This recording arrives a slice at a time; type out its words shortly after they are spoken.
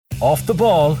Off the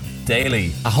Ball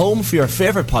Daily. A home for your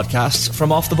favourite podcasts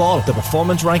from Off the Ball. The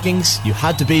performance rankings, You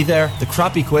Had to Be There, the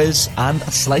crappy quiz, and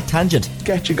a slight tangent.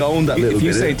 Get you going that little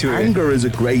bit. Anger is a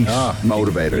great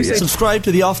motivator. Yeah. Subscribe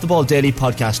to the Off the Ball Daily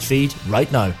podcast feed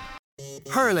right now.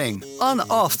 Hurling on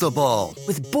Off the Ball.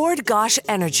 With Bord Gais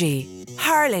Energy.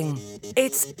 Hurling.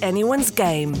 It's anyone's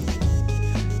game.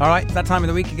 All right, that time of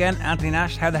the week again. Anthony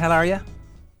Nash, how the hell are you?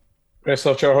 Great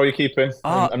stuff, Ger. How are you keeping?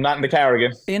 I'm not in the car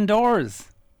again.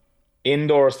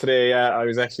 Indoors today, yeah. I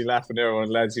was actually laughing there when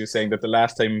the lads you were saying that the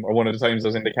last time, or one of the times I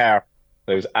was in the car,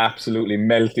 I was absolutely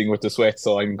melting with the sweat,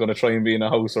 so I'm going to try and be in a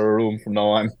house or a room from now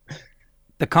on.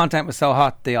 The content was so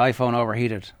hot, the iPhone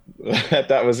overheated.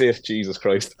 That was it, Jesus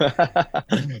Christ.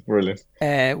 Brilliant.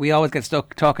 We always get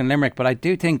stuck talking Limerick, but I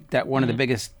do think that one of the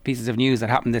biggest pieces of news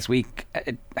that happened this week,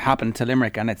 it happened to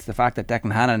Limerick, and it's the fact that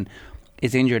Declan Hannon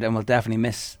is injured and will definitely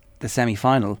miss the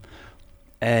semi-final.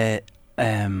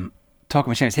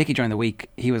 Talking with Seamus Hickey during the week,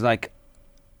 he was like,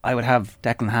 I would have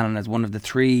Declan Hannon as one of the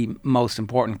three most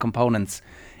important components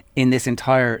in this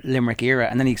entire Limerick era.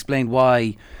 And then he explained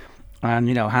why, and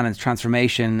Hannon's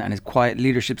transformation and his quiet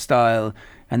leadership style,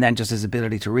 and then just his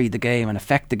ability to read the game and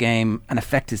affect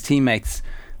his teammates.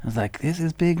 I was like, this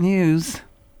is big news.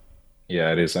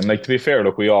 Yeah, it is. And to be fair,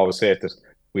 look, we always say that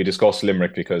we discuss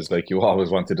Limerick because you always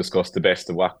want to discuss the best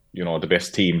of what, the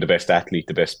best team, the best athlete,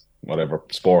 the best whatever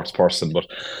sports person. But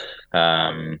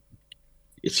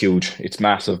it's huge. It's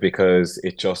massive because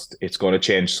it's going to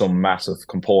change some massive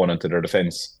component of their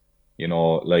defence. He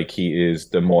is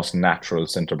the most natural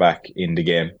centre-back in the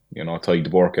game. Ty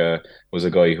Borka was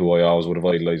a guy who I always would have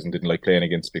idolised and didn't like playing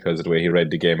against because of the way he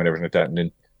read the game and everything like that. And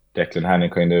then Declan Hannon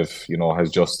kind of, has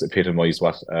just epitomised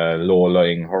what a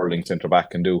low-lying, hurling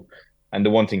centre-back can do. And the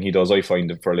one thing he does, I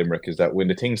find, for Limerick is that when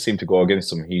the things seem to go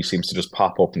against him, he seems to just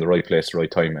pop up in the right place, the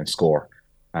right time and score.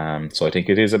 So I think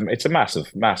it's a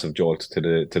massive, massive jolt to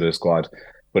the squad.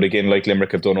 But again, like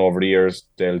Limerick have done over the years,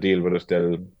 they'll deal with it.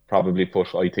 They'll probably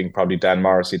put, I think, Dan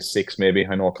Morrissey to 6 maybe.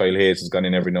 I know Kyle Hayes has gone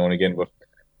in every now and again, but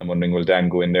I'm wondering will Dan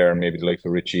go in there and maybe the likes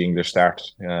of Richie English start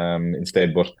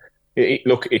instead. But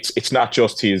look, it's not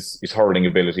just his hurling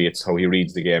ability, it's how he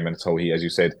reads the game and it's how he, as you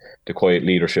said, the quiet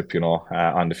leadership,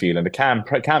 on the field and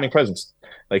the calming presence.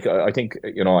 I think,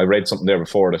 I read something there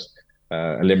before that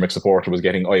a Limerick supporter was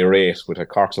getting irate with a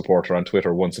Cork supporter on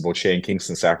Twitter once about Shane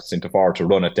Kingston started centre forward to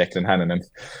run at Declan Hannon, and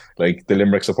the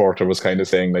Limerick supporter was kind of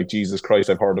saying Jesus Christ,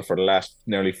 I've heard it for the last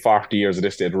nearly 40 years of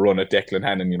this day to run at Declan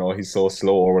Hannon, he's so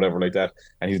slow or whatever like that,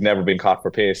 and he's never been caught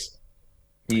for pace.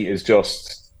 He is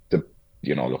just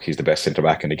he's the best centre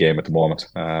back in the game at the moment,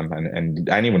 and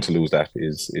anyone to lose that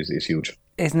is huge.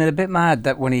 Isn't it a bit mad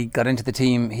that when he got into the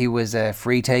team he was a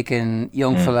free taken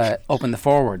young fella up in the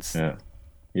forwards?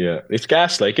 Yeah, it's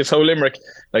gas. It's how Limerick.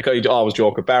 I always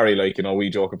joke with Barry. We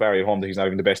joke with Barry at home that he's not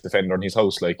even the best defender in his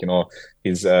house.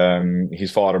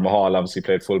 His father Mahal obviously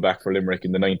played fullback for Limerick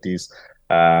in the 90s,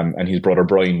 and his brother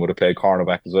Brian would have played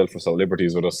cornerback as well for South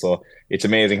Liberties with us. So it's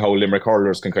amazing how Limerick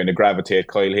hurlers can kind of gravitate.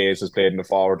 Kyle Hayes has played in the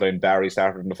forward line. Barry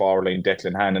started in the forward line.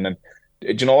 Declan Hannon, and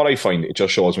do you know what I find? It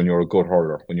just shows when you're a good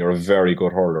hurler, when you're a very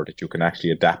good hurler, that you can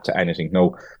actually adapt to anything.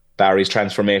 Now, Barry's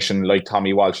transformation, like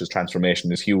Tommy Walsh's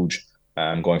transformation, is huge.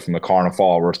 Going from a corner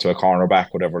forward to a corner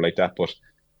back, whatever like that.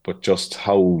 But just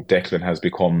how Declan has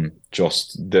become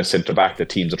just the centre back that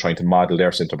teams are trying to model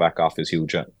their centre back off is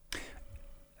huge. Yeah.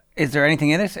 Is there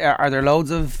anything in it? Are there loads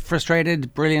of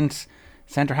frustrated, brilliant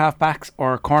centre half backs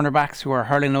or corner backs who are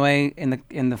hurling away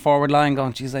in the forward line,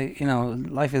 going, "Geez,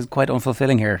 life is quite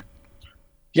unfulfilling here"?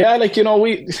 Yeah,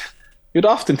 you'd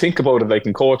often think about it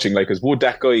in coaching, as would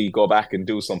that guy go back and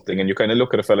do something? And you kind of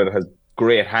look at a fella that has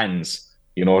great hands.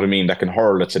 You know what I mean? That can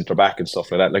hurl at centre back and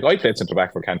stuff like that. I played centre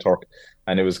back for Cantork,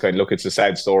 and it was kind of, it's a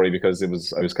sad story because I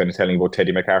was kind of telling about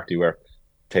Teddy McCarthy, where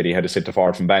Teddy had a centre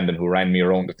forward from Bandon who ran me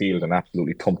around the field and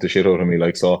absolutely thumped the shit out of me.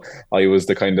 So I was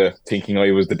the kind of thinking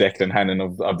I was the Declan Hannon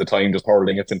of the time, just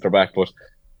hurling at centre back. But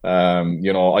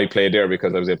I played there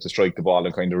because I was able to strike the ball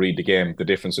and kind of read the game. The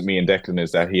difference with me and Declan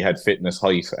is that he had fitness,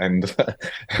 height, and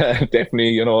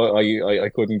definitely, I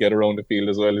couldn't get around the field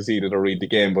as well as he did or read the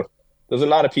game. But there's a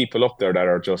lot of people up there that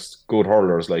are just good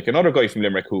hurlers. Another guy from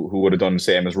Limerick who would have done the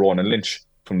same as Ronan Lynch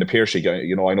from the Piercy.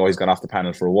 I know he's gone off the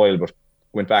panel for a while, but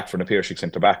went back from the Piercy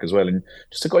centre back as well. And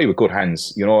just a guy with good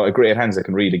hands, a great hands that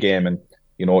can read a game and,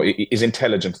 is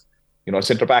intelligent. A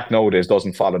centre back nowadays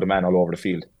doesn't follow the man all over the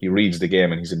field. He reads the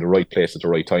game and he's in the right place at the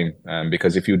right time.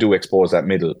 Because if you do expose that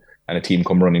middle and a team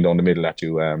come running down the middle at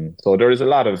you, so there is a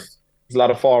lot of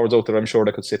forwards out there, I'm sure,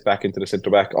 that could sit back into the centre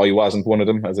back. I wasn't one of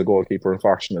them as a goalkeeper,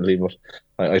 unfortunately, but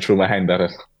I threw my hand at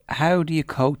it. How do you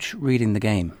coach reading the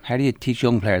game? How do you teach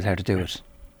young players how to do it?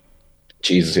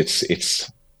 Jesus,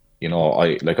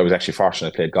 I was actually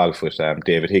fortunate. I played golf with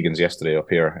David Higgins yesterday up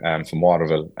here from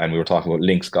Waterville, and we were talking about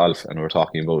links golf, and we were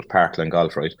talking about parkland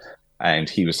golf, right? And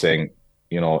he was saying,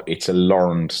 it's a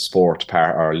learned sport,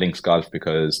 or links golf,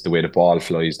 because the way the ball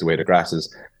flies, the way the grass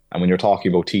is. And when you're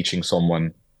talking about teaching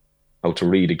someone how to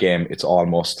read a game, it's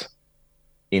almost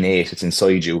innate, it's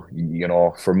inside you.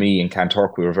 For me in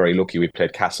Kanturk, we were very lucky. We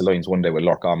played Castlelyons one day with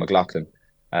Lorcan McLaughlin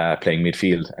playing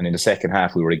midfield, and in the second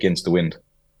half we were against the wind,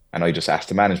 and I just asked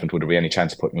the management would there be any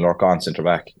chance of putting Lorcan centre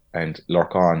back, and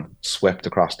Lorcan swept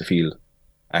across the field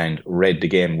and read the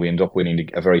game. We ended up winning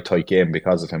a very tight game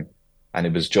because of him, and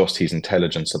it was just his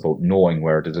intelligence about knowing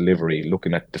where the delivery,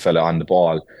 looking at the fella on the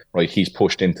ball, right, he's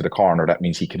pushed into the corner, that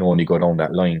means he can only go down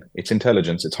that line. It's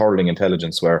intelligence, it's hurling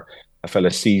intelligence, where a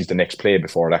fella sees the next play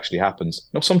before it actually happens.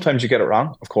 Now, sometimes you get it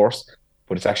wrong, of course,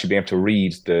 but it's actually being able to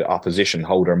read the opposition,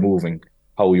 how they're moving,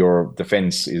 how your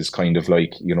defence is kind of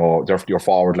like, your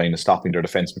forward line is stopping their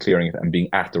defence and clearing it and being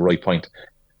at the right point.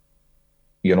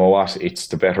 You know what? It's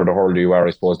the better the hurler you are,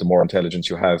 I suppose, the more intelligence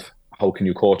you have. How can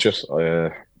you coach it?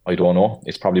 I don't know.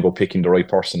 It's probably about picking the right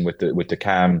person with the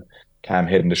calm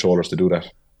head and the shoulders to do that.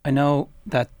 I know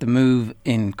that the move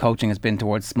in coaching has been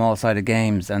towards small-sided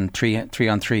games and three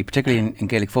on three, particularly in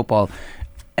Gaelic football,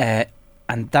 and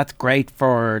that's great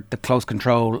for the close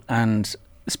control and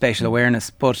spatial awareness.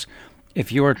 But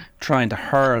if you're trying to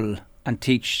hurl and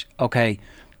teach,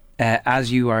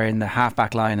 as you are in the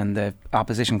half-back line and the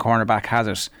opposition cornerback has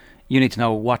it, you need to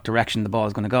know what direction the ball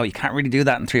is going to go. You can't really do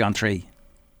that in 3 on 3.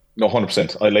 No,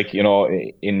 100%. I like,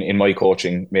 in my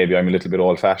coaching, maybe I'm a little bit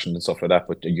old fashioned and stuff like that,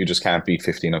 but you just can't beat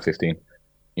 15 on 15,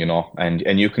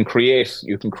 and you can create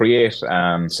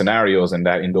scenarios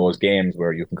in those games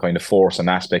where you can kind of force an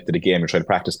aspect of the game and try to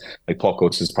practice. Like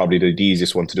puckouts is probably the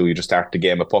easiest one to do. You just start the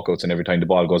game with puckouts, and every time the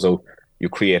ball goes out, you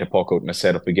create a puckout and a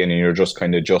setup again, and you're just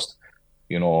kind of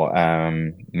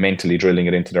mentally drilling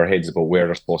it into their heads about where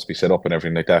they're supposed to be set up and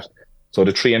everything like that. So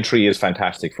the 3 on 3 is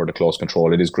fantastic for the close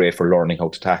control. It is great for learning how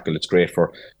to tackle. It's great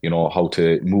for, how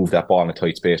to move that ball in a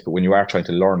tight space. But when you are trying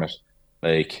to learn it,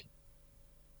 like,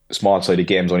 small-sided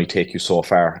games only take you so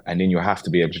far, and then you have to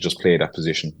be able to just play that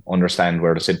position, understand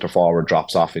where the centre forward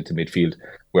drops off into midfield,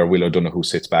 where Will O'Donoghue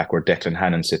sits back, where Declan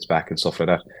Hannon sits back and stuff like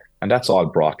that. And that's all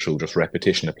brought through just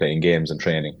repetition of playing games and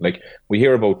training. Like, we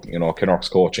hear about, Kinnock's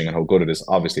coaching and how good it is,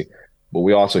 obviously, but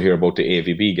we also hear about the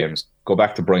AVB games. Go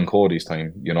back to Brian Cody's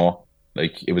time,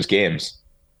 like, it was games.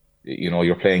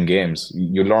 You're playing games.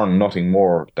 You learn nothing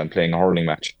more than playing a hurling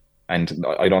match. And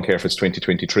I don't care if it's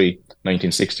 2023,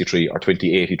 1963 or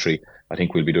 2083. I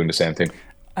think we'll be doing the same thing.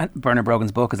 And Bernard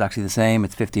Brogan's book is actually the same.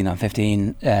 It's 15 on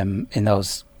 15 in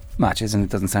those matches, and it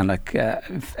doesn't sound like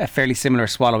a fairly similar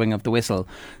swallowing of the whistle.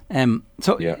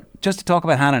 Just to talk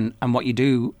about Hannon and what you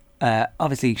do,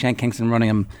 obviously Shane Kingston running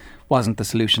him wasn't the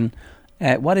solution.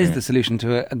 What is the solution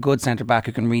to a good centre-back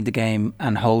who can read the game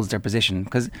and holds their position?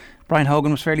 Because Brian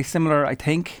Hogan was fairly similar, I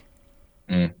think.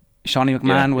 Shawnee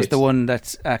McMahon was the one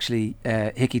that actually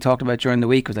Hickey talked about during the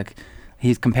week. Was like,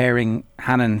 he's comparing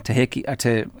Hannon to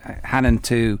Hannon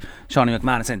to Shawnee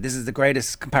McMahon and saying, this is the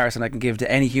greatest comparison I can give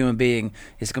to any human being,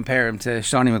 is to compare him to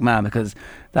Shawnee McMahon, because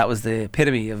that was the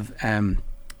epitome of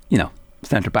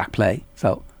centre-back play.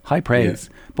 So high praise.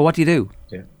 But what do you do?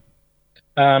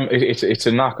 It's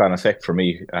a knock-on effect for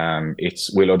me.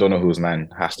 It's Will O'Donoghue's man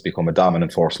has to become a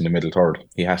dominant force in the middle third.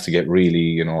 He has to get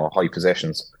really, high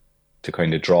possessions to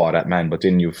kind of draw that man. But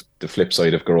then you've the flip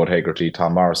side of Garrod Hegarty,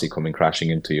 Tom Morrissey coming crashing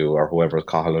into you, or whoever,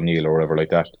 Cathal O'Neill or whatever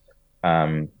like that.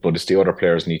 But it's the other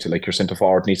players need to, like your centre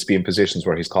forward needs to be in positions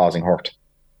where he's causing hurt.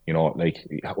 Like,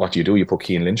 what do? You put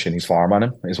Cian Lynch in his farm on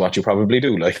him, is what you probably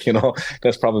do. Like,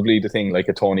 that's probably the thing, like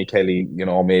a Tony Kelly,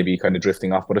 maybe kind of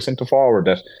drifting off, but a centre forward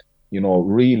that,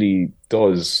 really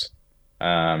does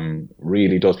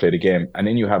play the game. And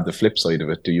then you have the flip side of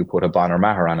it. Do you put a Bonner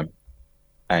Maher on him?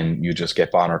 And you just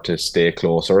get Bonner to stay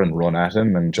closer and run at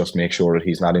him and just make sure that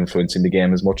he's not influencing the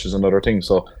game as much as another thing.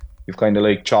 So you've kind of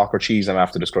like chalk or cheese I'm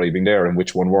after describing there, and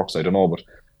which one works, I don't know. But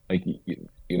like,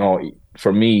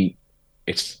 for me,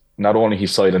 it's not only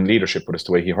his silent leadership, but it's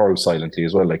the way he hurls silently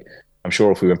as well. Like, I'm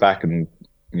sure if we went back and,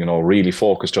 really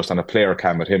focused just on a player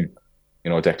cam with him,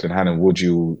 Declan Hannon,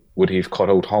 would he have cut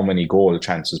out how many goal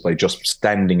chances by just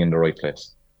standing in the right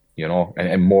place,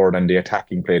 and more than the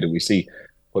attacking play that we see.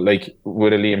 But like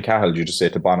with a Liam Cahill, you just say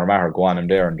to Bonner Maher, go on him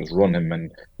there and just run him,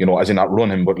 and as in not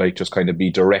run him, but like just kind of be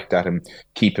direct at him,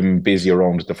 keep him busy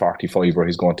around the 45 where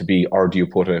he's going to be. Or do you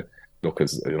put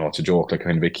it's a joke, like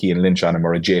kind of a Cian Lynch on him,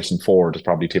 or a Jason Ford is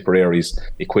probably Tipperary's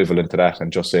equivalent to that,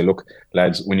 and just say, look,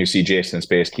 lads, when you see Jason in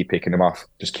space, keep picking him off,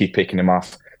 just keep picking him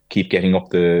off, keep getting up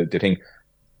the thing.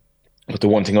 But the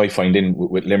one thing I find in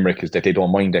with Limerick is that they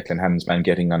don't mind Declan Hanlon's man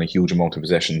getting on a huge amount of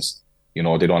possessions. You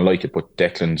know, they don't like it, but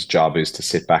Declan's job is to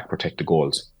sit back, protect the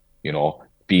goals. You know,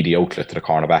 be the outlet to the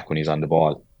cornerback when he's on the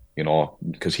ball. You know,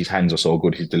 because his hands are so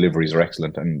good, his deliveries are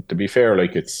excellent. And to be fair,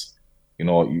 like it's, you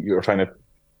know, you're trying to,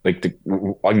 like,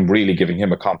 I'm really giving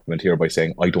him a compliment here by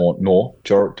saying I don't know,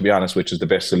 to be honest, which is the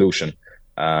best solution.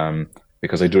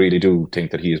 Because I really do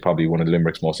think that he is probably one of the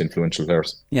Limerick's most influential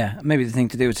players. Yeah, maybe the thing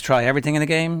to do is to try everything in a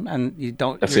game, and you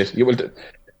don't. That's it. You will.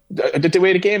 The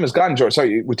way the game has gone, George,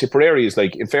 sorry, with Tipperary is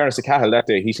like, in fairness to Cahill that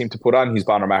day, he seemed to put on his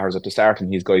Bonner Mahers at the start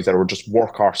and his guys that were just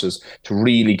workhorses to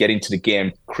really get into the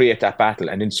game, create that battle,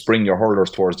 and then spring your hurlers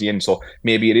towards the end. So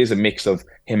maybe it is a mix of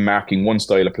him marking one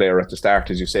style of player at the start,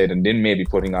 as you said, and then maybe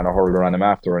putting on a hurler on him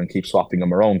after and keep swapping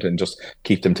them around and just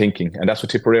keep them thinking. And that's what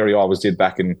Tipperary always did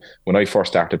back in when I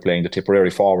first started playing. The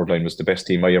Tipperary forward line was the best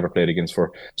team I ever played against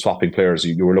for swapping players.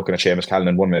 You were looking at Seamus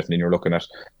Callan 1 minute, and then you're looking at,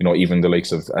 you know, even the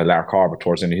likes of Lar Corbett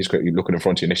towards the end of his career. You're looking in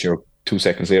front of you, next year, 2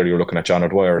 seconds later, you're looking at John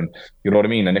O'Dwyer, and you know what I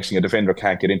mean. And next thing, a defender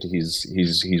can't get into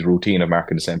his routine of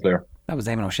marking the same player. That was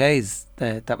Eamon O'Shea's.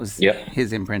 That was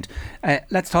his imprint.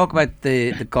 Let's talk about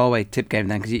the Galway Tipp game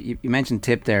then, because you mentioned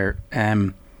Tipp there.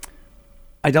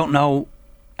 I don't know.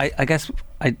 I guess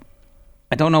I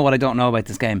don't know what I don't know about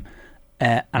this game,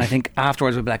 and I think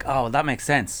afterwards we'll be like, oh, well, that makes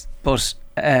sense. But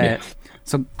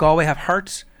so Galway have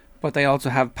hurt, but they also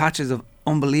have patches of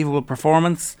unbelievable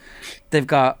performance. They've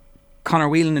got Conor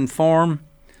Whelan in form.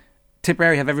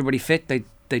 Tipperary have everybody fit. They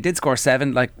did score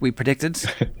 7 like we predicted.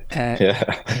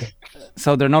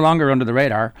 So they're no longer under the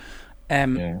radar.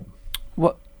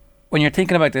 What, when you're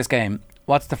thinking about this game,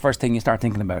 what's the first thing you start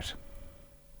thinking about?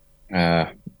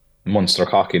 Munster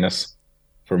cockiness.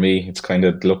 For me, it's kind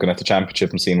of looking at the championship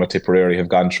and seeing what Tipperary have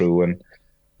gone through, and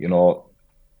you know,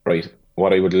 right,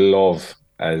 what I would love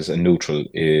as a neutral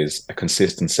is a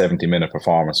consistent 70-minute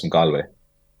performance from Galway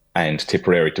and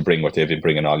Tipperary to bring what they've been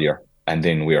bringing all year, and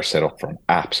then we are set up for an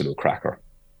absolute cracker.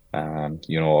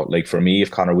 You know, like for me,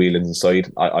 if Conor Whelan's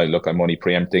inside, I'm only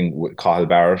preempting with Cahill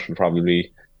Barrett will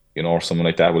probably, you know, or someone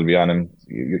like that will be on him.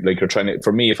 Like you're trying to,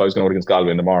 for me, if I was going out against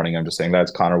Galway in the morning, I'm just saying,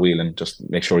 lads, Conor Whelan, just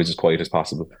make sure he's as quiet as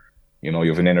possible. You know, you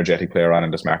have an energetic player on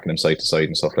him that's marking him side to side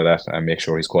and stuff like that, and make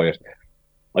sure he's quiet.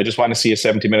 I just want to see a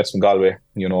 70 minutes from Galway,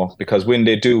 you know, because when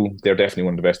they do, they're definitely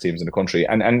one of the best teams in the country.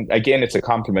 And again, it's a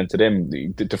compliment to them.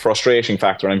 The frustrating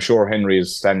factor, I'm sure Henry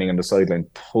is standing on the sideline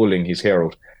pulling his hair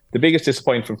out. The biggest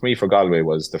disappointment for me for Galway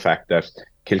was the fact that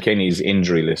Kilkenny's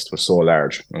injury list was so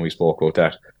large, and we spoke about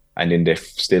that, and then they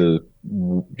still,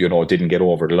 you know, didn't get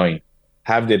over the line.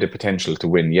 Have they the potential to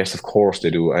win? Yes, of course they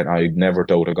do, and I never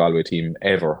doubt a Galway team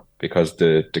ever, because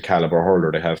the calibre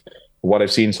hurler they have. What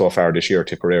I've seen so far this year,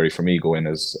 Tipperary for me go in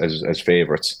as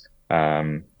favourites.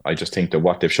 I just think that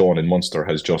what they've shown in Munster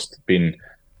has just been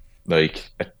like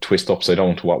a twist upside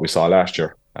down to what we saw last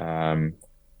year.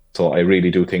 So I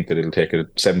really do think that it'll take a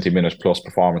 70-minute plus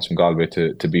performance from Galway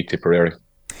to beat Tipperary.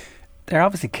 They're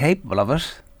obviously capable of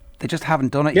it. They just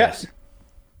haven't done it yet.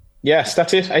 Yes,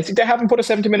 that's it. I think they haven't put a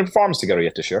 70-minute performance together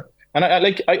yet this year. And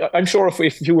I'm sure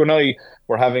if you and I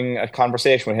were having a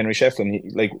conversation with Henry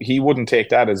Shefflin, he wouldn't take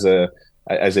that as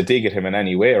a dig at him in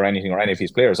any way or anything, or any of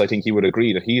his players. I think he would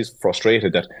agree that he's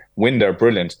frustrated that when they're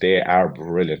brilliant, they are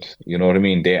brilliant. You know what I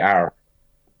mean? They are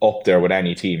up there with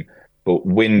any team. But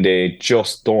when they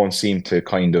just don't seem to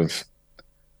kind of,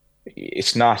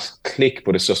 it's not click,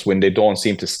 but it's just when they don't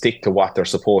seem to stick to what they're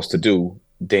supposed to do,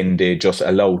 then they just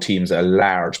allow teams a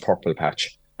large purple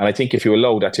patch. And I think if you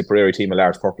allow that Tipperary team a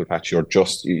large purple patch, you're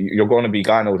going to be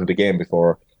gone out of the game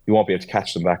before you won't be able to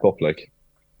catch them back up. Like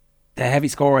the heavy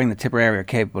scoring that Tipperary are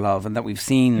capable of, and that we've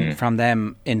seen from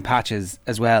them in patches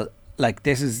as well. Like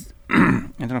this is, I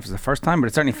don't know if it's the first time, but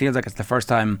it certainly feels like it's the first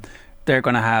time they're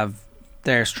going to have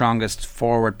their strongest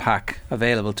forward pack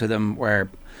available to them, where,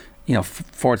 you know,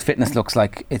 forward fitness looks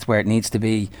like it's where it needs to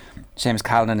be. Seamus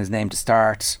Callan is named to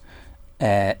start.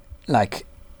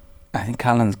 I think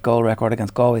Callan's goal record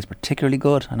against Galway is particularly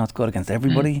good. I know it's good against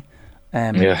everybody.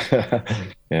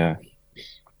 Yeah.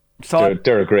 So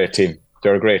they're a great team.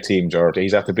 They're a great team, George.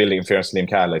 He's after building, in fairness to Liam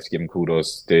Cahill, I have to give him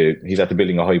kudos. He's after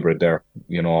building a hybrid there,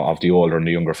 you know, of the older and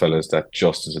the younger fellas that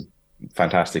just is a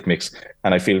fantastic mix.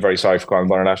 And I feel very sorry for Colin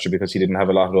Bonner last year because he didn't have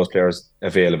a lot of those players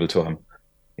available to him,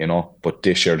 you know. But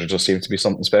this year there just seems to be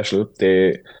something special.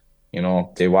 They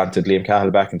wanted Liam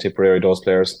Cahill back in Tipperary, those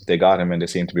players. They got him and they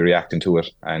seem to be reacting to it.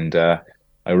 And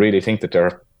I really think that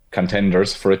they're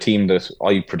contenders for a team that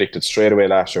I predicted straight away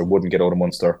last year wouldn't get out of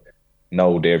Munster.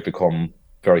 Now they've become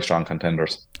very strong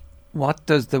contenders. What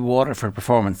does the Waterford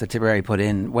performance that Tipperary put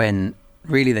in when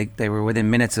really they were within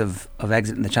minutes of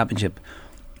exiting the championship,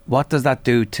 what does that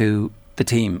do to the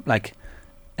team? Like,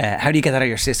 How do you get that out of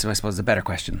your system, I suppose, is a better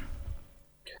question.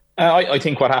 I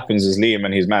think what happens is Liam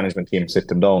and his management team sit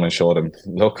them down and show them,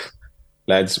 look,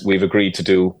 lads, we've agreed to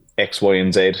do X, Y,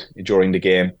 and Z during the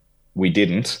game. We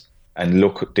didn't. And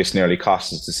look, this nearly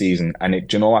cost us the season. And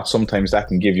do you know what? Sometimes that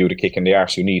can give you the kick in the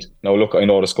arse you need. Now, look, I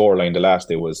know the scoreline the last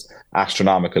day was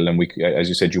astronomical, and we, as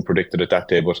you said, you predicted it that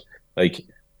day. But like,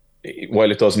 while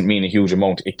it doesn't mean a huge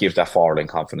amount, it gives that forward line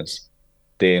confidence.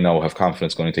 They now have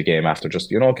confidence going into the game after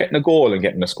just, getting a goal and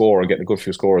getting a score and getting a good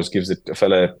few scores gives it a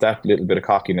fella that little bit of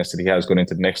cockiness that he has going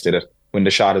into the next day, that when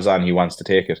the shot is on, he wants to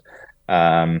take it.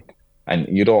 And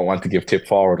you don't want to give Tipp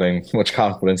forward line much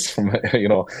confidence from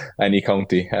any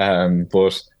county.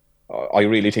 But I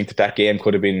really think that game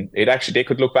could have been. They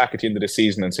could look back at the end of the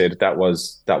season and say that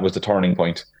was the turning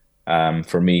point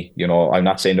for me. I'm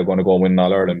not saying they're going to go and win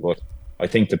All Ireland, but I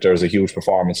think that there's a huge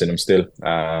performance in them still.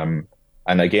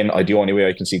 And again, the only way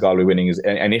I can see Galway winning is,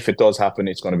 and if it does happen,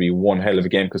 it's going to be one hell of a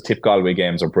game, because Tipp Galway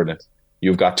games are brilliant.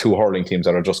 You've got two hurling teams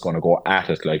that are just going to go at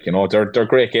it. They're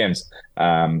great games.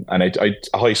 And a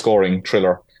high scoring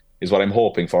thriller is what I'm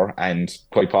hoping for, and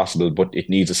quite possible, but it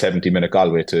needs a 70-minute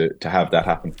Galway to have that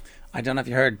happen. I don't know if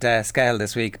you heard Scale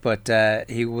this week, but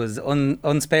he was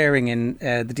unsparing in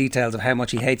the details of how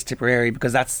much he hates Tipperary,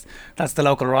 because that's the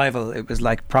local rival. It was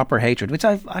like proper hatred, which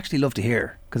I actually love to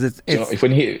hear, because it's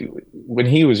when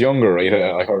he was younger, right,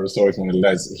 I heard a story from one of the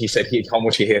lads. He said how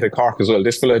much he hated Cork as well.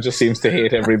 This fella just seems to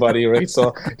hate everybody, right?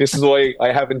 So this is why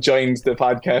I haven't joined the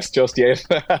podcast just yet.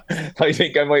 I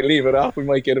think I might leave it off. We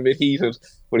might get a bit heated,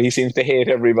 but he seems to hate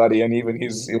everybody, and even it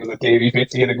was a Davy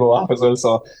 50 to go off as well.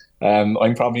 So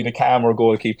I'm probably the calmer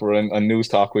goalkeeper on News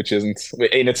Talk, which isn't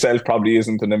in itself probably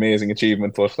isn't an amazing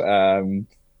achievement, but I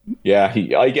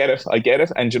get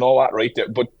it. And you know what, right?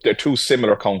 They're two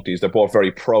similar counties. They're both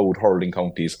very proud hurling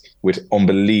counties with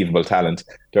unbelievable talent.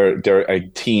 They're a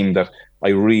team that I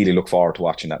really look forward to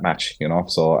watching that match.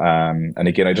 So and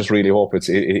again, I just really hope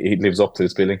it lives up to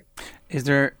this billing. Is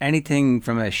there anything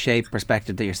from a shape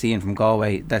perspective that you're seeing from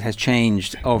Galway that has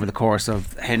changed over the course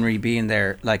of Henry being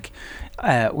there? Like,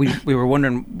 we were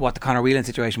wondering what the Conor Whelan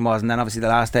situation was, and then obviously the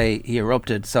last day he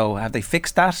erupted. So have they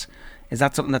fixed that? Is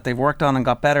that something that they've worked on and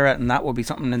got better at, and that would be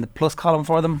something in the plus column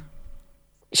for them?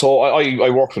 So I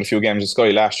worked with a few games with Sky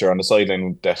last year on the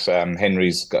sideline that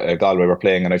Henry's Galway were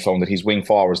playing, and I found that his wing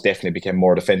forwards definitely became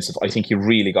more defensive. I think he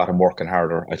really got him working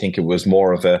harder. I think it was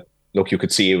more of a, look, you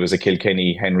could see it was a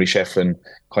Kilkenny, Henry Shefflin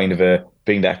kind of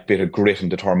bring that bit of grit and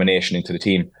determination into the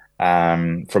team.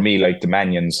 For me, like, the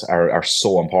Manions are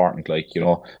so important. Like,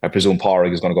 I presume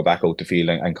Pádraig is going to go back out the field,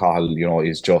 and Cahill,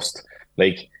 is just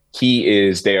like, he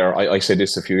is there. I said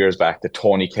this a few years back, that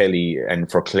Tony Kelly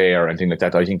and for Clare and things like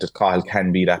that, I think that Cahill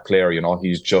can be that player.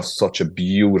 He's just such a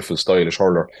beautiful, stylish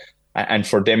hurler. And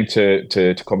for them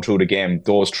to come through the game,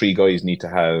 those three guys need to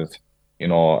have,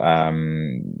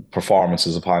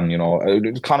 performances upon,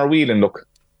 Conor Whelan. Look,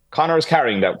 Conor is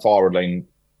carrying that forward line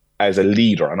as a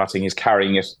leader. I'm not saying he's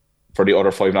carrying it for the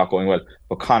other five not going well,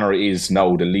 but Conor is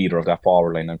now the leader of that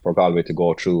forward line, and for Galway to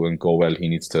go through and go well, he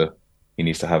needs to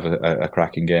have a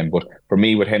cracking game. But for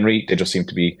me, with Henry, they just seem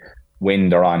to be, when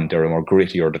they're on, they're a more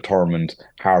gritty or determined,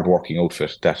 hard-working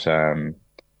outfit that, and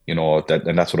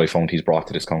that's what I found he's brought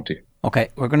to this county. Okay,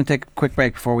 we're going to take a quick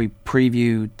break before we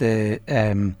preview the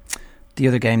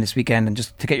other game this weekend, and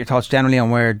just to get your thoughts generally on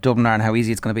where Dublin are and how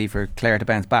easy it's going to be for Clare to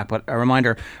bounce back. But a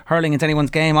reminder, hurling is anyone's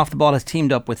game. Off the Ball has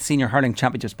teamed up with senior hurling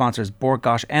championship sponsors Bord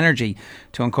Gais Energy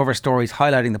to uncover stories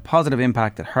highlighting the positive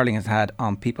impact that hurling has had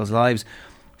on people's lives.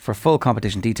 For full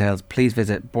competition details, please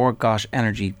visit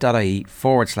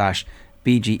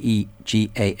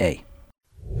bordgaisenergy.ie/BGEGAA.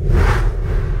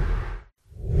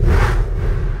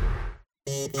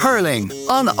 Hurling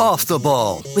on Off the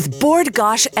Ball with Bord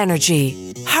Gais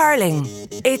Energy. Hurling,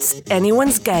 it's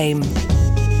anyone's game.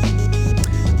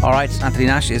 All right, Anthony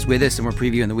Nash is with us, and we're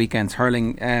previewing the weekend's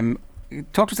hurling.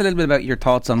 Talk to us a little bit about your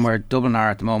thoughts on where Dublin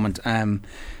are at the moment.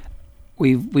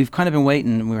 We've kind of been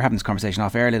waiting. We were having this conversation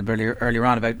off air a little bit earlier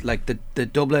on about, like, the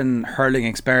Dublin hurling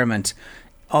experiment.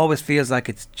 Always feels like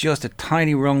it's just a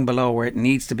tiny rung below where it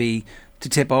needs to be to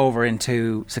tip over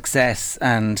into success,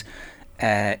 and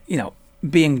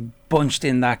being bunched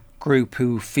in that group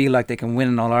who feel like they can win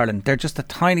in All Ireland. They're just a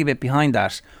tiny bit behind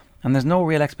that, and there's no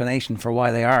real explanation for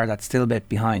why they are that still bit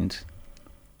behind.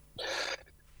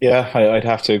 Yeah, I'd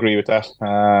have to agree with that.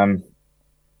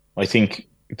 I think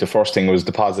the first thing was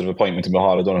the positive appointment to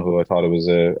Micheál O'Donoghue. I thought it was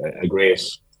a great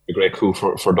coup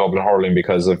for Dublin hurling,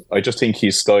 because I just think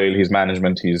his style, his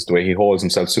management, the way he holds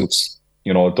himself suits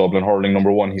Dublin hurling.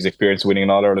 Number one, his experience winning in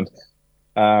All Ireland.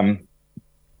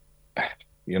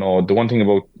 The one thing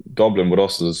about Dublin with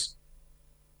us is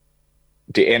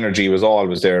the energy was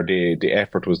always there, the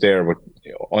effort was there. But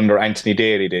under Anthony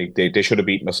Daly, they should have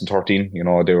beaten us in 13. You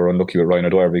know, they were unlucky with Ryan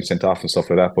O'Dwyer being sent off and stuff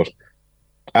like that. But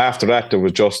after that, there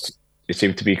was just, it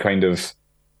seemed to be kind of,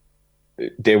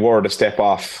 they were the step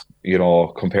off, you know,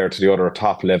 compared to the other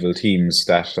top level teams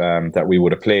that we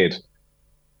would have played.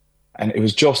 And it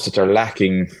was just that they're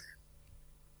lacking,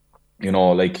 you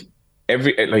know,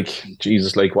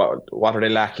 Jesus, what are they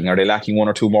lacking? Are they lacking one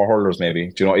or two more hurlers maybe?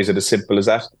 Do you know, is it as simple as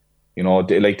that? You know,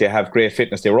 they have great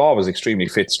fitness. They were always extremely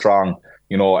fit, strong,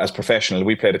 you know, as professional.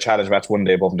 We played a challenge match one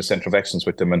day above in the Centre of Excellence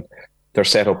with them, and their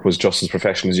setup was just as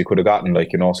professional as you could have gotten,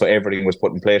 like, you know, so everything was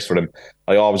put in place for them.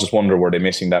 I always just wonder, were they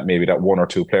missing that one or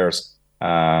two players?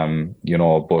 You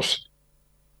know, but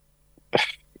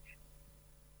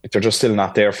they're just still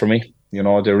not there for me. You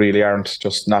know, they really aren't,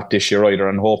 just not this year either.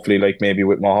 And hopefully, like, maybe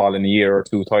with Mahal in a year or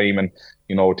two time, and,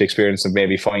 you know, with the experience of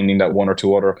maybe finding that one or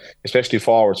two other, especially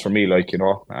forwards for me, like, you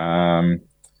know,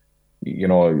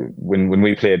 when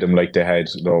we played them, like, they had,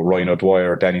 you know, Ryan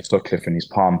O'Dwyer, Danny Sutcliffe in his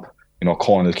pomp, you know,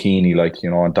 Conal Keeney, like, you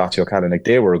know, and Dottie O'Callaghan, like,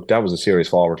 that was a serious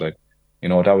forward, like, you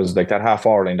know, that was like that half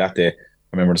forward line that day. I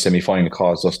remember the semi-final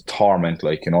caused us torment,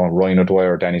 like, you know, Ryan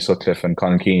O'Dwyer, Danny Sutcliffe and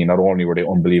Conal Keeney, not only were they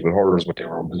unbelievable hurlers, but they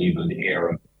were unbelievable in the air.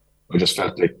 And I just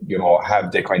felt like, you know,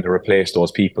 have they kind of replaced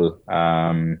those people,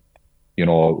 you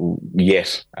know,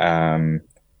 yet.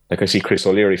 Like, I see Chris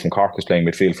O'Leary from Cork is playing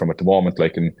midfield from at the moment,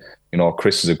 like, and, you know,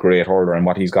 Chris is a great hurler, and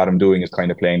what he's got him doing is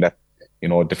kind of playing that, you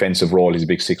know, defensive role. He's a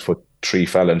big 6'3"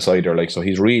 fella inside there, like, so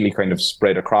he's really kind of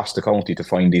spread across the county to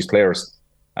find these players,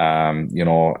 you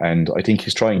know, and I think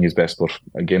he's trying his best, but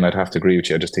again, I'd have to agree with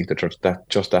you. I just think that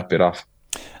just that bit off.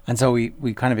 And so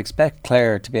we kind of expect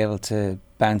Clare to be able to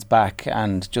bounce back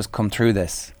and just come through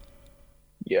this.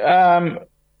 Yeah,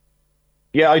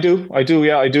 I do. I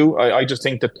just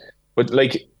think that, but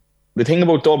like, the thing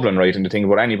about Dublin, right, and the thing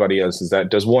about anybody else is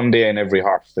that there's one day in every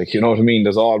heart. Like, you know what I mean?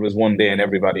 There's always one day in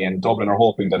everybody, and Dublin are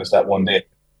hoping that it's that one day.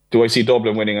 Do I see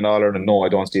Dublin winning an All-Ireland? No, I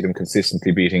don't see them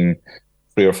consistently beating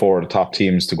 3 or 4 of the top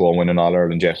teams to go and win an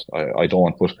All-Ireland yet. I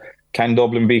don't. But can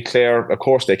Dublin beat Clare? Of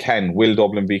course they can. Will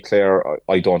Dublin beat Clare?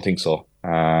 I don't think so.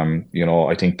 You know,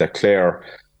 I think that Clare,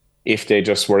 if they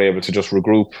just were able to just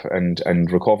regroup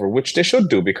and recover, which they should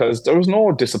do, because there was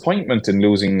no disappointment in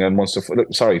losing a Munster.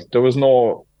 Sorry, there was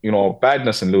no, you know,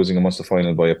 badness in losing a Munster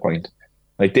final by a point.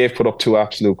 Like, they've put up 2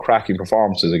 absolute cracking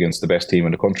performances against the best team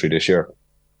in the country this year.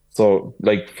 So,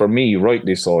 like, for me,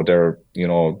 rightly so, they're, you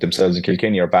know, themselves and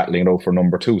Kilkenny are battling it out for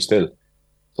number 2 still.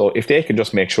 So if they can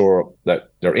just make sure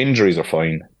that their injuries are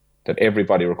fine, that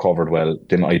everybody recovered well,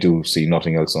 then I do see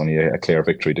nothing else, only a Clare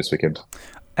victory this weekend.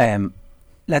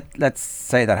 Let's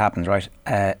say that happens, right?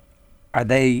 Are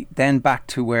they then back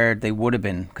to where they would have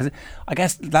been? Because I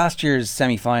guess last year's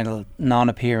semi-final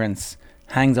non-appearance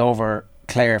hangs over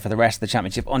Clare for the rest of the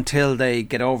championship until they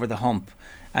get over the hump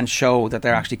and show that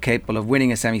they're actually capable of winning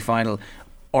a semi-final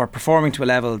or performing to a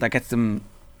level that gets them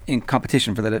in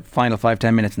competition for the final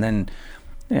 5-10 minutes, and then,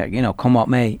 yeah, you know, come what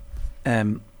may.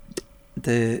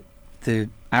 The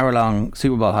hour-long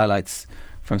Super Bowl highlights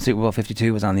from Super Bowl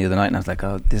 52 was on the other night, and I was like,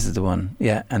 oh, this is the one.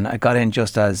 Yeah, and I got in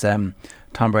just as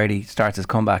Tom Brady starts his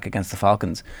comeback against the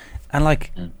Falcons, and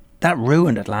like, that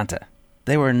ruined Atlanta.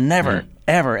 They were never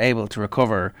ever able to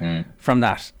recover from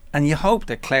that, and you hope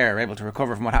that Clare are able to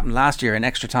recover from what happened last year in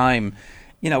extra time.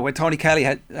 You know, when Tony Kelly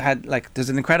had like, there's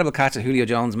an incredible catch that Julio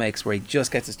Jones makes where he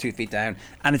just gets his 2 feet down,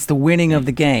 and it's the winning of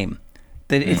the game.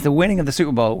 It's the winning of the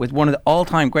Super Bowl with one of the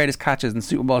all-time greatest catches in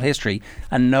Super Bowl history,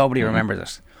 and nobody remembers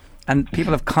it. And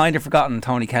people have kind of forgotten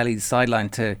Tony Kelly's sideline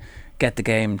to get the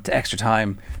game to extra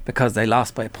time because they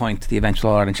lost by a point to the eventual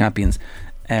All-Ireland champions.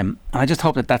 And I just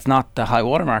hope that that's not the high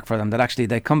watermark for them, that actually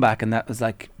they come back and that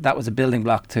was a building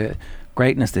block to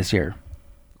greatness this year.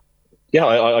 Yeah,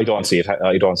 I don't see it.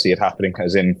 I don't see it happening.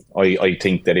 As in, I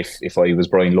think that if I was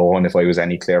Brian Lohan, if I was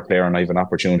any Clare player, and I have an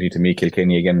opportunity to meet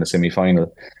Kilkenny again in the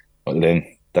semi-final, well, then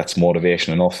that's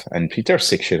motivation enough. And there's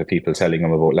sick shit of people telling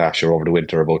them about last year over the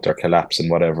winter about their collapse and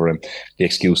whatever, and the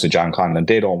excuse of John Conlon.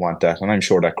 They don't want that, and I'm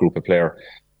sure that group of player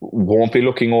won't be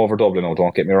looking over Dublin. No,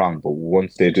 don't get me wrong, but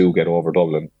once they do get over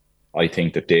Dublin, I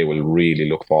think that they will really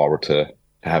look forward to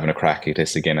having a crack at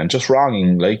this again, and just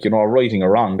wronging, like, you know, righting a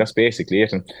wrong. That's basically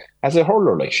it. And as a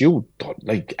hurler, like, you don't,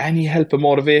 like, any help and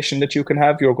motivation that you can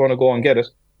have, you're going to go and get it.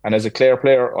 And as a Clare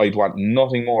player, I'd want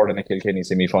nothing more than a Kilkenny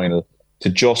semi-final to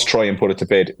just try and put it to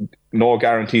bed. No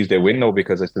guarantees they win, though,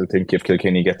 because I still think if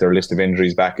Kilkenny get their list of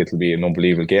injuries back, it'll be an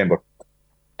unbelievable game. But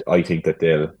I think that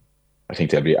they'll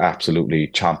be absolutely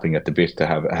chomping at the bit to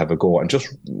have a go and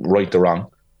just right the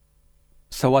wrong.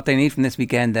 So what they need from this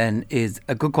weekend then is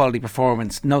a good quality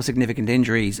performance, no significant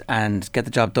injuries, and get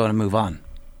the job done and move on.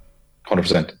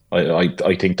 100%.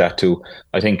 I think that too.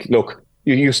 I think, look,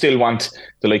 you still want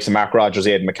the likes of Mark Rogers,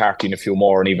 Aidan McCarthy, and a few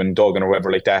more, and even Duggan or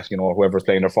whoever like that, whoever's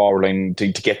playing their forward line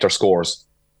to get their scores.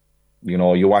 You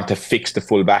want to fix the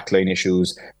full back line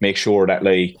issues, make sure that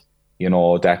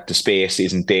that the space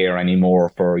isn't there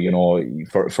anymore for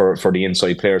the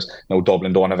inside players. Now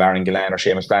Dublin don't have Aaron Gillan or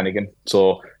Seamus Flanagan,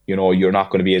 so you're not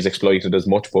going to be as exploited as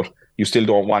much, but you still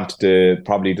don't want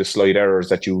probably the slight errors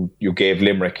that you gave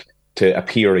Limerick to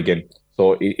appear again.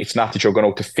 So it's not that you're going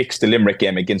out to fix the Limerick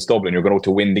game against Dublin, you're going out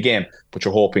to win the game, but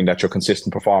you're hoping that your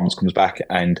consistent performance comes back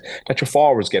and that your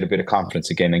forwards get a bit of confidence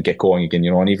again and get going again,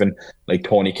 and even like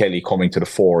Tony Kelly coming to the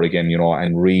fore again,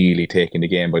 and really taking the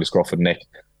game by the scruff of the neck.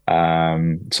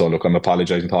 So look, I'm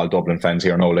apologising to all Dublin fans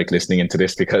here now, listening into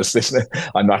this, because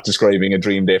I'm not describing a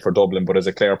dream day for Dublin, but as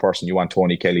a Clare person, you want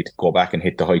Tony Kelly to go back and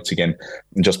hit the heights again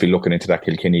and just be looking into that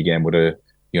Kilkenny game with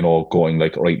going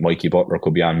like, right, Mikey Butler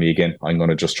could be on me again. I'm going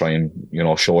to just try and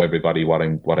show everybody what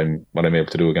I'm able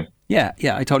to do again. Yeah,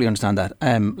 I totally understand that.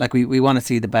 We want to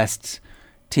see the best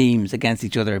teams against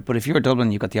each other, but if you're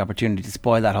Dublin, you've got the opportunity to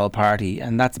spoil that whole party,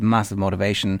 and that's massive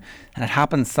motivation. And it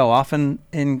happens so often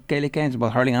in Gaelic games,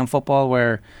 both hurling and football,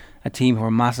 where a team who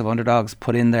are massive underdogs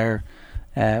put in their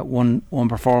one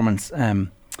performance.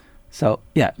 So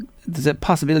yeah, there's a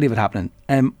possibility of it happening.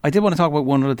 I did want to talk about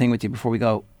one other thing with you before we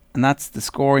go, and that's the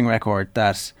scoring record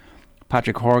that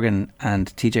Patrick Horgan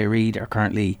and TJ Reid are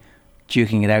currently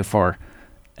duking it out for.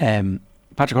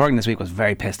 Patrick Horgan this week was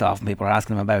very pissed off, and people were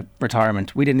asking him about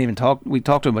retirement. We talked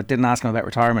to him, but didn't ask him about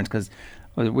retirement because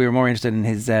we were more interested in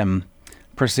his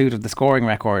pursuit of the scoring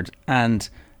record. And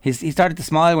he started to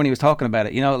smile when he was talking about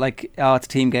it. It's a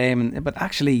team game, but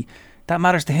actually that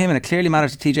matters to him, and it clearly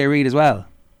matters to TJ Reid as well.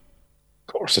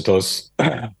 Of course it does.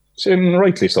 And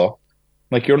rightly so.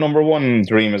 Your number one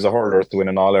dream as a hurler is to win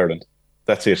an All-Ireland.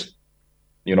 That's it.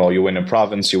 You win in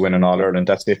province, you win in All-Ireland,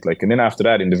 that's it. And then after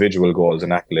that, individual goals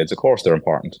and accolades, of course they're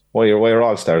important. Why are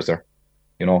All-Stars there?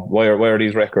 Why are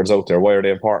these records out there? Why are they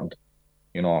important?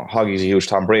 Hoggy's a huge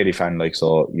Tom Brady fan,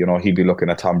 so he'd be looking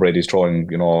at Tom Brady's throwing,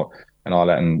 and all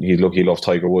that, and he loves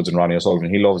Tiger Woods and Ronnie O'Sullivan.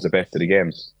 He loves the best of the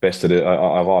games, best of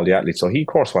all the athletes. So he, of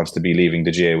course, wants to be leaving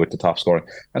the GAA with the top scoring,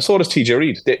 and so does TJ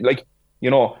Reid.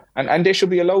 And they should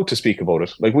be allowed to speak about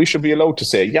it. We should be allowed to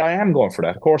say, yeah, I am going for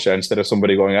that. Of course, yeah. Instead of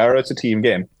somebody going, it's a team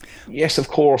game. Yes, of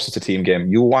course it's a team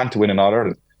game. You want to win an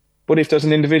All-Ireland. But if there's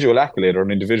an individual accolade or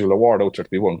an individual award out there to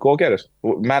be won, go get it.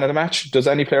 Man of the match. Does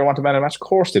any player want a man of the match? Of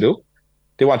course they do.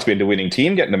 They want to be in the winning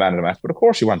team getting the man of the match. But of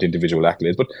course you want individual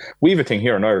accolades. But we have a thing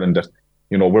here in Ireland that,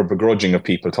 we're begrudging of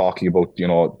people talking about,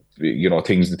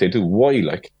 things that they do. Why?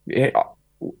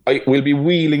 We'll be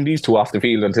wheeling these two off the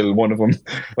field until one of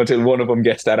them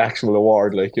gets that actual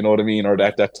award, you know what I mean, or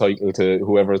that title to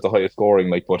whoever is the highest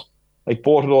scoring. But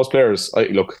both of those players, I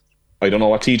don't know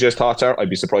what TJ's thoughts are.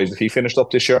 I'd be surprised if he finished up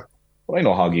this year, but I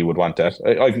know Hoggy would want that.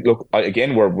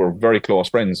 Again, we're very close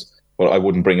friends, but I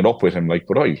wouldn't bring it up with him. Come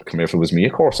here, if it was me,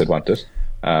 of course I'd want it.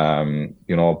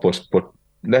 But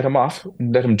let him off,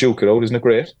 let him duke it out. Isn't it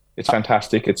great? It's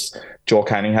fantastic. It's Joe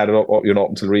Canning had it up,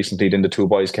 until recently. Then the two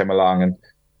boys came along, and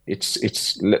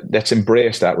let's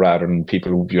embrace that rather than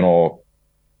people,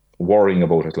 worrying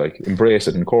about it. Embrace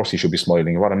it, and of course he should be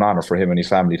smiling. What an honour for him and his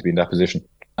family to be in that position.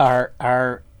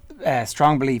 Our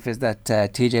strong belief is that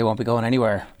TJ won't be going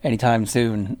anywhere anytime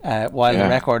soon, while the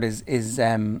record is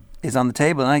on the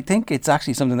table. And I think it's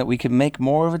actually something that we can make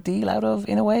more of a deal out of,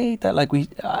 in a way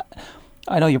that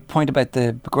I know your point about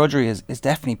the begrudgery is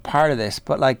definitely part of this,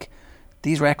 but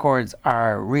these records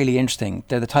are really interesting.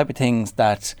 They're the type of things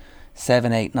that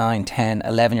 7, 8, 9, 10,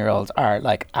 11-year-olds are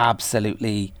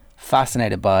absolutely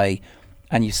fascinated by,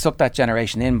 and you suck that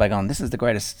generation in by going, this is the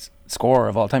greatest scorer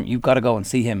of all time. You've got to go and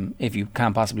see him if you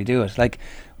can't possibly do it.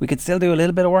 We could still do a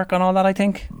little bit of work on all that, I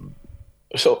think.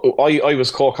 So I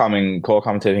was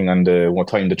co-commentating on the one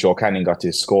time that Joe Canning got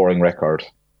his scoring record.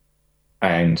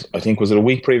 And I think, was it a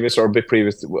week previous or a bit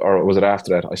previous, or was it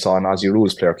after that? I saw an Aussie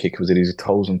Rules player kick. Was it his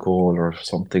 1,000 goal or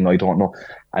something? I don't know.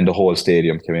 And the whole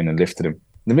stadium came in and lifted him. In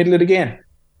the middle of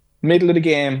the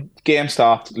game, game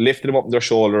stopped, lifted him up on their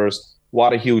shoulders.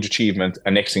 What a huge achievement.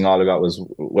 And next thing all I got was,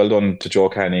 well done to Joe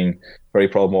Canning. Very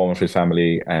proud moment for his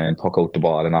family, and puck out the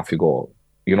ball and off you go.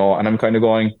 And I'm kind of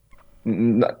going,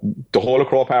 the whole of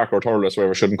Croke Park or Thurles,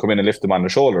 wherever, shouldn't come in and lift them on their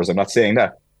shoulders. I'm not saying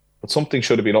that. But something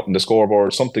should have been up on the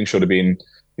scoreboard. Something should have been,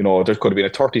 there could have been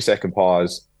a 30-second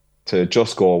pause to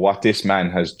just go, what this man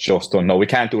has just done. No, we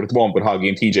can't do it at the moment with Hoggy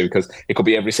and TJ, because it could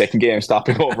be every second game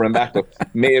stopping over and back. But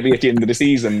maybe at the end of the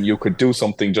season, you could do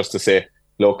something just to say,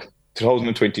 look,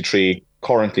 2023,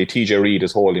 currently TJ Reid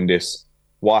is holding this.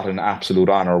 What an absolute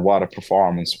honour. What a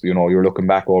performance. You're looking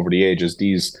back over the ages.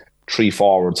 These three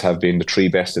forwards have been the three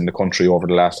best in the country over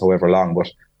the last however long. But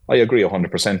I agree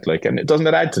 100%. Like, and doesn't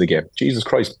it add to the game? Jesus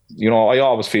Christ! I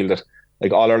always feel that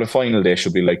like All Ireland final day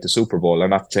should be like the Super Bowl. I'm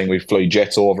not saying we fly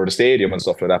jets over the stadium and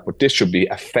stuff like that, but this should be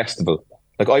a festival.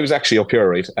 Like, I was actually up here,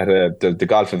 right, at the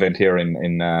golf event here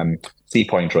in Sea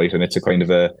Point, right, and it's a kind of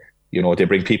a, they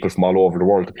bring people from all over the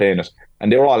world to play in it,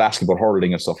 and they were all asking about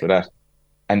hurling and stuff like that.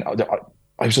 And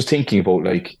I was just thinking about,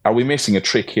 like, are we missing a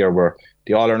trick here where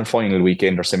the All Ireland final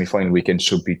weekend or semi-final weekend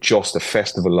should be just a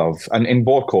festival of, and in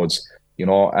both codes,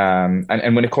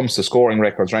 and when it comes to scoring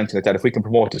records or anything like that, if we can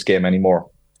promote this game anymore,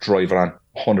 drive it on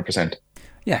 100%.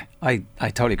 Yeah, I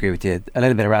totally agree with you. A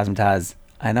little bit of razzmatazz.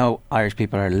 I know Irish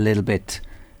people are a little bit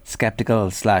sceptical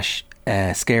 /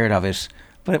 scared of it,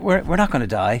 but we're not going to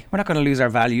die. We're not going to lose our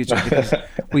values just because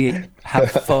we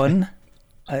have fun.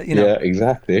 Yeah,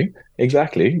 exactly.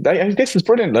 This is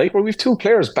brilliant. Like, where we've two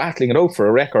players battling it out for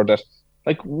a record that,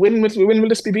 like, when will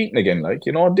this be beaten again? Like,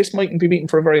 this mightn't be beaten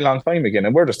for a very long time again,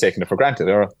 and we're just taking it for granted.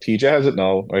 Or TJ has it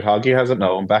now, right? Hoggy has it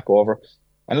now, and back over.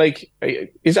 And, like,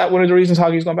 is that one of the reasons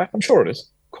Hoggy's gone back? I'm sure it is.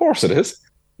 Of course it is.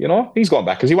 He's gone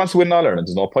back because he wants to win All Ireland.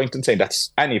 There's no point in saying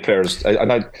that's any players.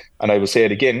 And I will say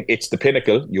it again, it's the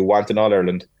pinnacle. You want an All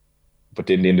Ireland, but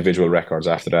then the individual records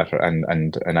after that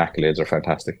and accolades are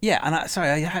fantastic. Yeah,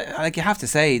 and you have to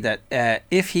say that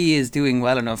if he is doing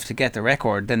well enough to get the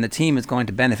record, then the team is going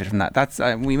to benefit from that. That's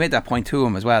we made that point to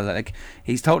him as well. That, like,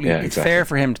 he's totally. Yeah, it's fair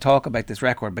for him to talk about this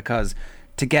record because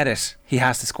to get it, he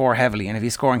has to score heavily, and if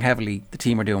he's scoring heavily, the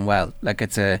team are doing well. Like,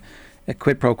 it's a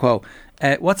quid pro quo.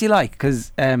 What's he like?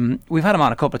 Because we've had him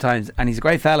on a couple of times, and he's a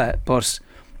great fella, but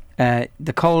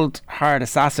the cold, hard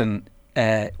assassin,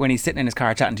 when he's sitting in his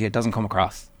car chatting to you, doesn't come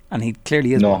across, and he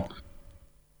clearly is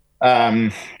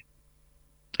one.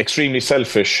 Extremely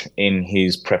selfish in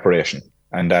his preparation,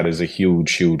 and that is a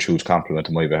huge compliment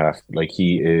on my behalf. Like,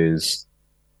 he is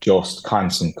just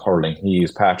constant hurling. He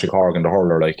is Patrick Horgan, the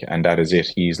hurler, like, and that is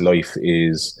it. His life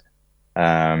is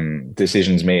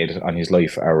decisions made on his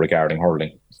life are regarding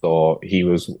hurling. So he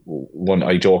was one.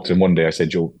 I joked to him one day. I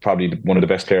said, "You're probably one of the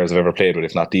best players I've ever played with,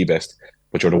 if not the best.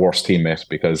 But you're the worst teammate,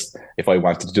 because if I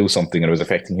wanted to do something and it was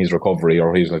affecting his recovery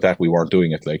or he was like that, we weren't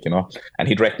doing it, like, And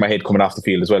he'd wreck my head coming off the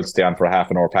field as well, to stay on for a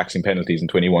half an hour practicing penalties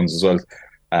and 21s as well.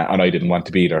 And I didn't want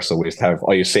to be there, so I used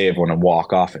to save one and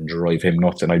walk off and drive him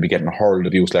nuts, and I'd be getting hurled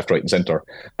abuse left, right, and centre.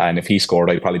 And if he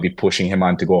scored, I'd probably be pushing him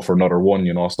on to go for another one,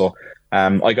 So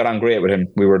I got on great with him.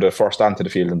 We were the first onto the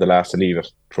field and the last to leave it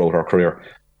throughout our career.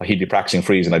 He'd be practicing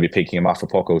frees and I'd be picking him off for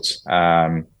puckouts.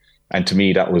 And to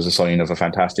me, that was a sign of a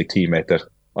fantastic teammate that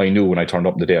I knew when I turned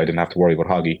up the day I didn't have to worry about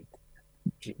Hoggy.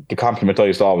 The compliment I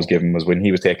used to always give him was when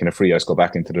he was taking a free, I used to go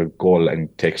back into the goal and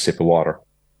take a sip of water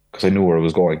because I knew where it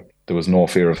was going. There was no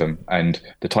fear of him, and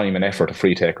the time and effort a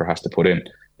free taker has to put in.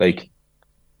 Like,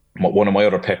 one of my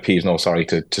other pet peeves,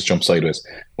 to jump sideways,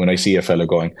 when I see a fella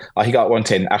going, he got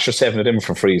 110, Asher 7 of them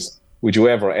for frees. Would you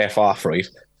ever F off, right?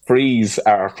 Frees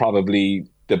are probably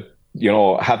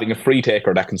having a free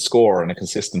taker that can score on a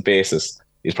consistent basis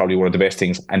is probably one of the best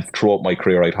things. And throughout my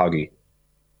career, I'd Hoggy,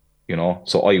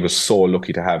 So I was so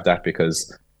lucky to have that,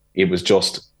 because it was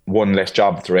just one less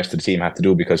job that the rest of the team had to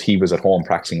do, because he was at home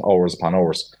practicing hours upon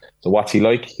hours. So what's he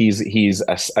like? He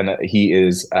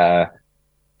is a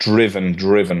driven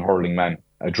hurling man,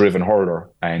 a driven hurler,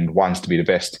 and wants to be the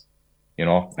best,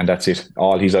 and that's it.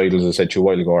 All his idols, as I said to you a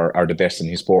while ago, are the best in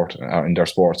his sport, in their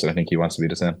sports, and I think he wants to be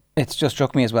the same. It's just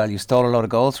struck me as well, you stole a lot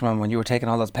of goals from him when you were taking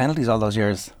all those penalties all those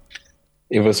years.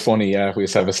 It was funny, yeah. We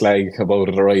used to have a slag about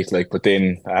it, right? Like, but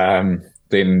then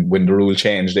when the rule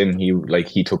changed, then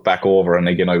he took back over, and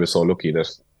again, I was so lucky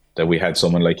that we had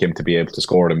someone like him to be able to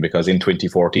score them, because in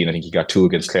 2014, I think he got 2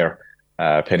 against Clare,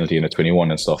 penalty in a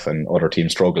 21 and stuff, and other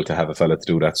teams struggled to have a fella to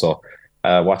do that. So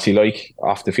what's he like?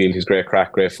 Off the field, he's great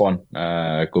crack, great fun,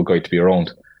 good guy to be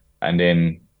around, and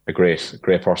then a great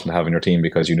person to have in your team,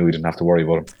 because you knew you didn't have to worry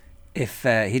about him. If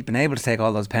he'd been able to take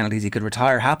all those penalties, he could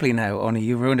retire happily now, only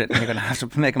you ruined it and you're going to have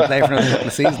to make him play for another couple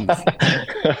of seasons.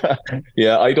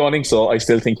 Yeah, I don't think so. I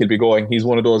still think he'll be going. He's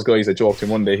one of those guys that joked him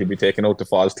one day he'll be taking out the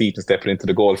false teeth and stepping into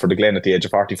the goal for the Glen at the age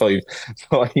of 45.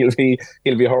 So he'll be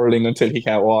hurling until he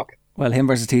can't walk. Well, him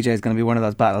versus TJ is going to be one of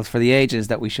those battles for the ages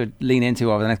that we should lean into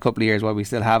over the next couple of years while we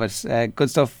still have it. Good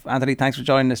stuff, Anthony. Thanks for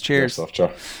joining us. Cheers. Good stuff,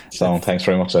 Ger. So, thanks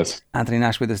very much, guys. Anthony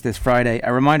Nash with us this Friday.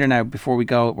 A reminder now, before we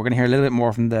go, we're going to hear a little bit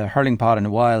more from the hurling pod in a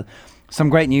while. Some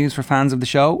great news for fans of the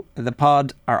show. The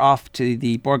pod are off to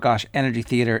the Bord Gais Energy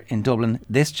Theatre in Dublin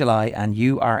this July, and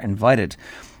you are invited.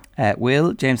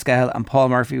 Will, James Scahill and Paul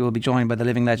Murphy will be joined by the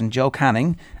living legend Joe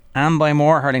Canning and by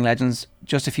more hurling legends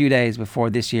just a few days before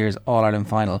this year's All-Ireland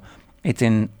final. It's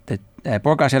in the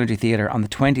Bord Gais Energy Theatre on the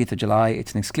 20th of July.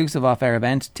 It's an exclusive off-air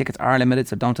event. Tickets are limited,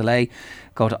 so don't delay.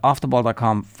 Go to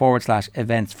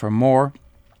offtheball.com/events for more.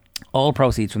 All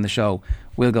proceeds from the show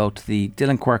will go to the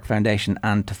Dylan Quirk Foundation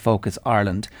and to Focus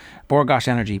Ireland. Bord Gais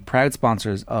Energy, proud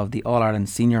sponsors of the All-Ireland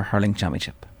Senior Hurling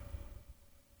Championship.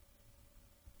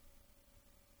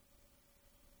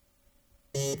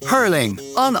 Hurling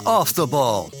on Off the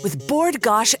Ball. With Bord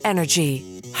Gais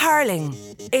Energy. Hurling.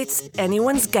 It's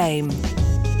anyone's game.